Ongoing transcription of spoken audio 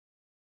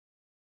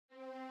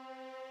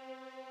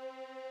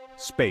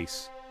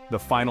Space, the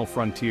final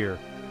frontier.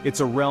 It's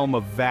a realm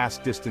of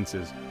vast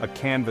distances, a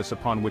canvas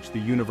upon which the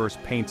universe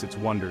paints its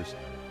wonders.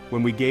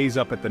 When we gaze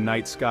up at the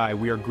night sky,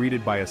 we are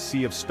greeted by a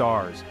sea of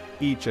stars,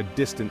 each a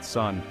distant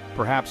sun,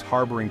 perhaps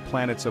harboring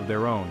planets of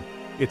their own.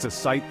 It's a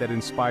sight that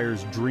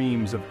inspires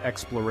dreams of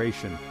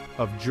exploration,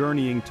 of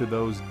journeying to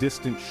those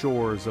distant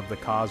shores of the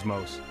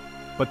cosmos.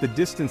 But the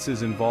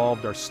distances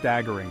involved are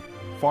staggering,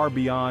 far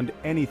beyond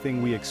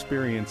anything we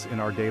experience in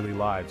our daily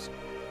lives.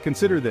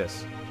 Consider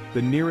this: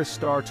 the nearest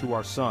star to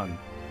our sun,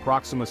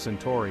 Proxima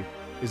Centauri,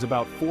 is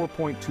about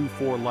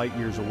 4.24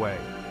 light-years away.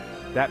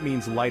 That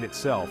means light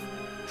itself,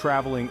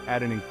 traveling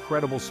at an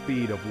incredible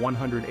speed of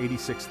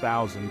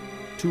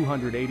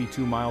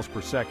 186,282 miles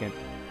per second,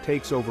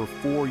 takes over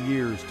 4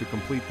 years to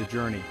complete the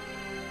journey.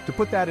 To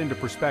put that into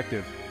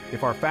perspective,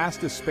 if our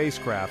fastest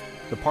spacecraft,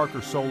 the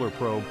Parker Solar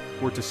Probe,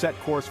 were to set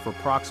course for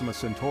Proxima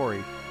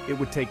Centauri, it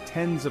would take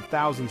tens of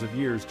thousands of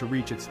years to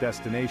reach its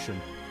destination.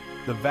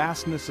 The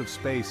vastness of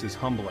space is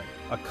humbling,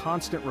 a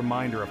constant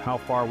reminder of how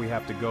far we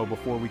have to go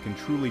before we can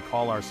truly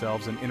call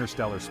ourselves an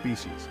interstellar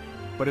species.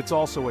 But it's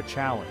also a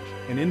challenge,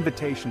 an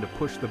invitation to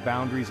push the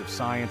boundaries of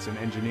science and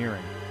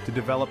engineering, to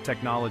develop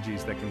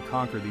technologies that can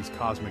conquer these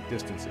cosmic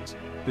distances.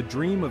 The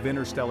dream of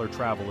interstellar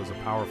travel is a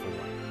powerful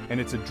one, and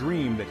it's a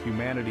dream that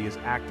humanity is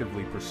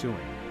actively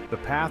pursuing. The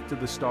path to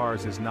the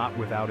stars is not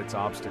without its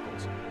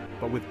obstacles,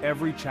 but with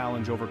every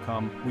challenge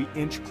overcome, we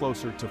inch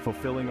closer to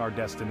fulfilling our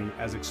destiny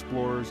as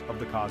explorers of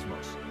the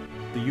cosmos.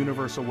 The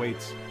universe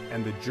awaits,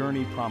 and the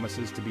journey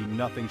promises to be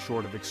nothing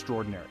short of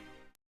extraordinary.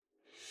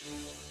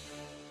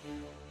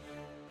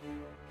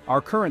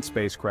 Our current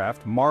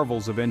spacecraft,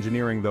 marvels of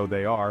engineering though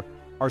they are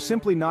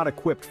simply not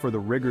equipped for the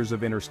rigors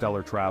of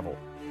interstellar travel.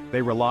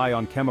 They rely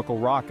on chemical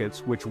rockets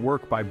which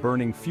work by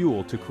burning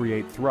fuel to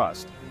create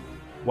thrust.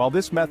 While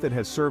this method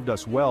has served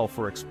us well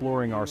for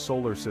exploring our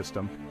solar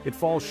system, it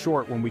falls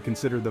short when we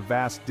consider the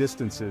vast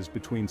distances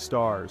between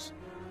stars.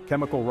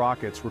 Chemical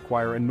rockets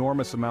require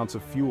enormous amounts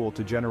of fuel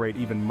to generate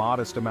even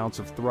modest amounts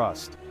of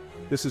thrust.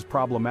 This is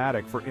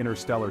problematic for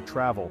interstellar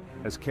travel,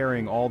 as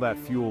carrying all that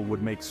fuel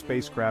would make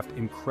spacecraft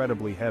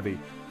incredibly heavy,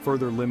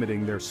 further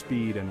limiting their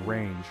speed and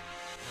range.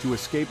 To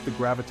escape the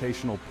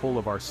gravitational pull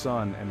of our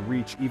sun and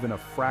reach even a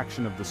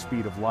fraction of the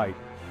speed of light,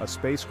 a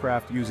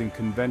spacecraft using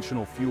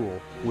conventional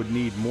fuel would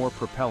need more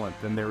propellant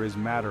than there is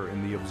matter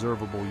in the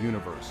observable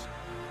universe.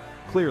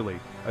 Clearly,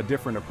 a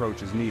different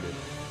approach is needed.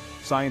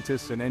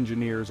 Scientists and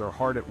engineers are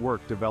hard at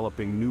work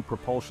developing new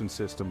propulsion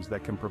systems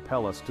that can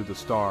propel us to the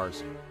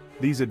stars.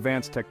 These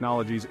advanced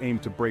technologies aim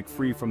to break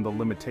free from the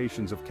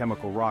limitations of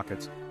chemical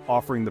rockets,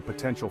 offering the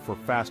potential for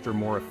faster,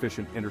 more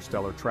efficient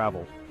interstellar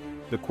travel.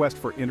 The quest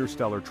for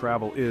interstellar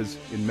travel is,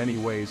 in many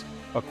ways,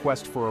 a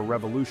quest for a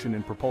revolution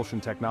in propulsion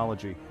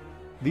technology.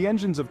 The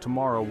engines of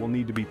tomorrow will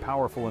need to be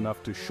powerful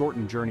enough to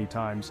shorten journey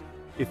times,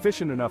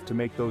 efficient enough to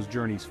make those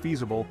journeys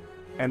feasible,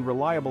 and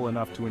reliable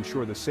enough to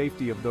ensure the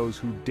safety of those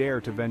who dare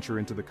to venture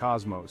into the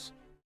cosmos.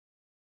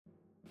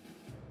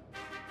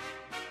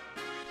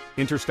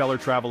 Interstellar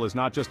travel is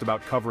not just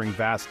about covering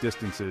vast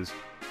distances,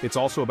 it's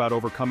also about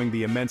overcoming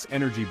the immense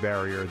energy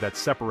barrier that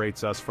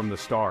separates us from the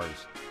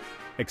stars.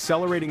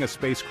 Accelerating a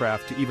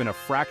spacecraft to even a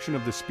fraction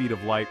of the speed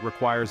of light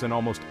requires an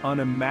almost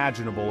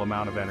unimaginable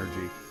amount of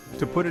energy.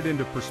 To put it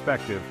into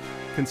perspective,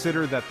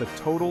 consider that the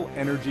total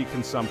energy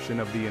consumption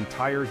of the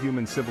entire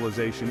human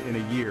civilization in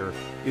a year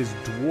is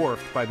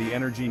dwarfed by the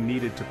energy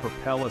needed to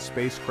propel a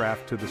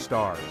spacecraft to the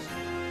stars.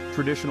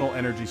 Traditional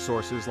energy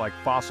sources like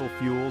fossil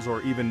fuels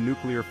or even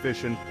nuclear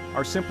fission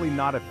are simply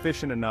not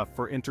efficient enough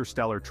for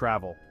interstellar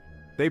travel.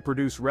 They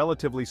produce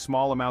relatively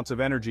small amounts of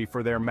energy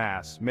for their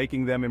mass,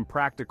 making them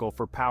impractical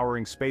for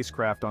powering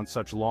spacecraft on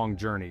such long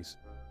journeys.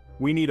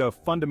 We need a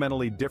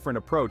fundamentally different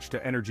approach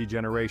to energy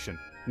generation,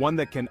 one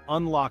that can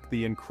unlock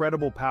the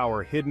incredible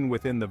power hidden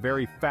within the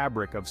very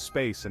fabric of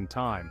space and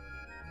time.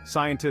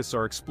 Scientists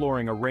are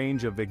exploring a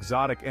range of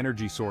exotic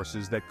energy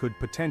sources that could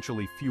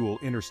potentially fuel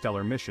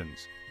interstellar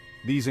missions.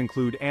 These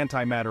include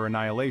antimatter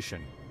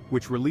annihilation,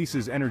 which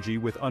releases energy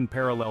with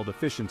unparalleled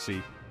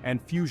efficiency,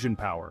 and fusion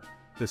power,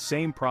 the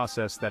same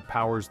process that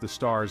powers the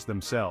stars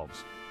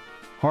themselves.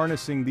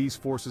 Harnessing these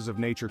forces of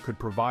nature could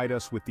provide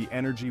us with the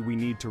energy we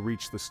need to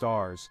reach the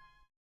stars.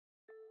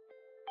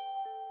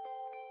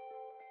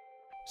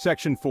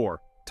 Section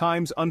 4.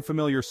 Time's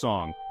unfamiliar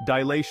song,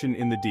 dilation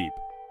in the deep.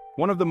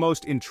 One of the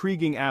most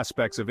intriguing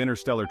aspects of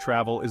interstellar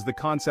travel is the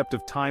concept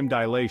of time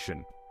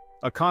dilation,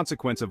 a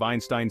consequence of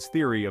Einstein's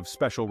theory of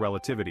special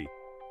relativity.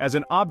 As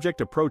an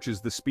object approaches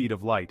the speed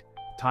of light,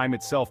 time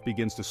itself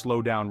begins to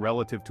slow down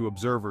relative to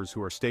observers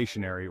who are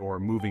stationary or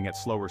moving at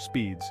slower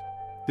speeds.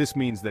 This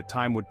means that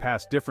time would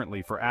pass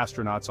differently for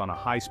astronauts on a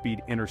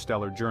high-speed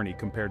interstellar journey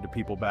compared to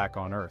people back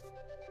on Earth.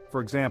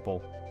 For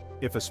example,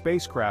 if a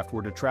spacecraft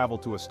were to travel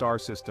to a star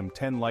system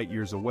 10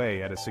 light-years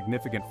away at a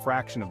significant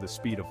fraction of the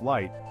speed of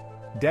light,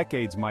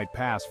 decades might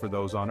pass for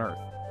those on Earth,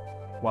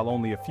 while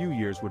only a few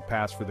years would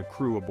pass for the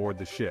crew aboard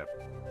the ship.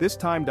 This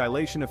time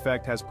dilation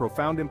effect has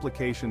profound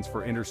implications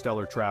for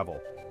interstellar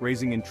travel,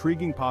 raising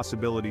intriguing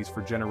possibilities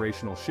for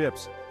generational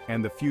ships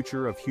and the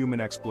future of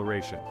human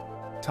exploration.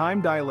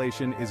 Time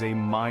dilation is a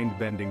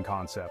mind-bending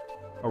concept,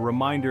 a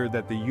reminder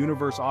that the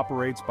universe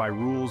operates by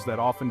rules that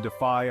often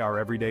defy our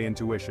everyday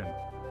intuition.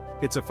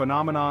 It's a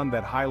phenomenon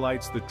that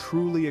highlights the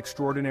truly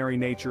extraordinary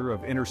nature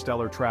of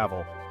interstellar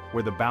travel,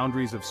 where the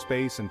boundaries of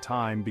space and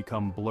time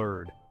become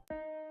blurred.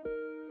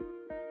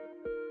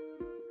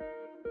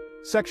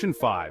 Section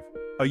 5.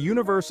 A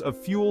universe of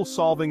fuel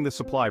solving the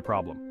supply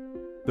problem.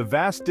 The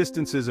vast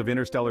distances of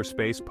interstellar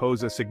space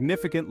pose a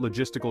significant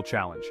logistical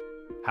challenge.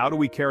 How do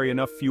we carry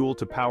enough fuel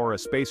to power a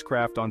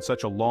spacecraft on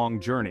such a long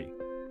journey?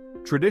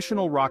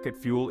 Traditional rocket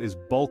fuel is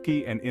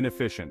bulky and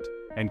inefficient,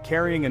 and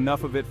carrying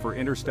enough of it for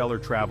interstellar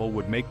travel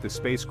would make the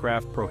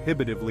spacecraft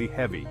prohibitively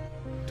heavy.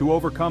 To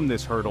overcome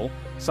this hurdle,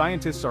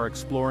 scientists are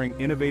exploring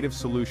innovative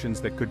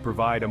solutions that could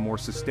provide a more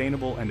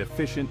sustainable and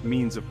efficient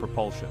means of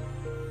propulsion.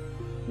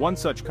 One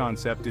such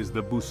concept is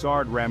the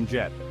Bussard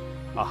ramjet,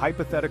 a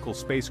hypothetical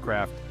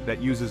spacecraft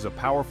that uses a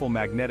powerful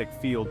magnetic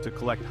field to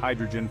collect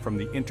hydrogen from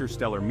the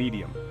interstellar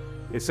medium,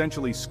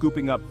 essentially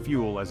scooping up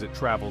fuel as it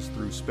travels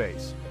through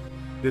space.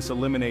 This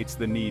eliminates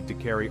the need to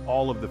carry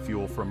all of the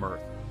fuel from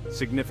Earth,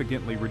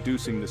 significantly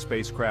reducing the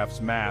spacecraft's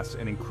mass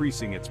and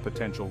increasing its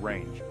potential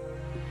range.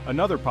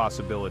 Another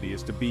possibility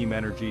is to beam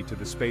energy to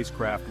the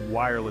spacecraft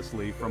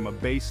wirelessly from a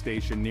base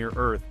station near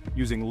Earth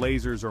using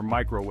lasers or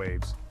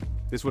microwaves.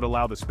 This would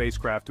allow the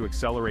spacecraft to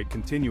accelerate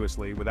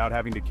continuously without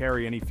having to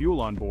carry any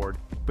fuel on board,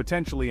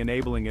 potentially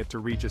enabling it to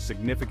reach a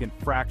significant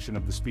fraction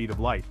of the speed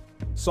of light.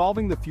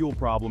 Solving the fuel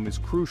problem is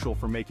crucial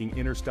for making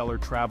interstellar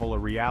travel a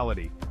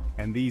reality,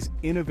 and these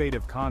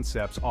innovative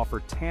concepts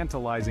offer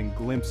tantalizing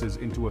glimpses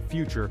into a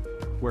future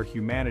where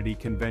humanity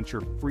can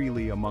venture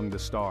freely among the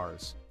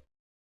stars.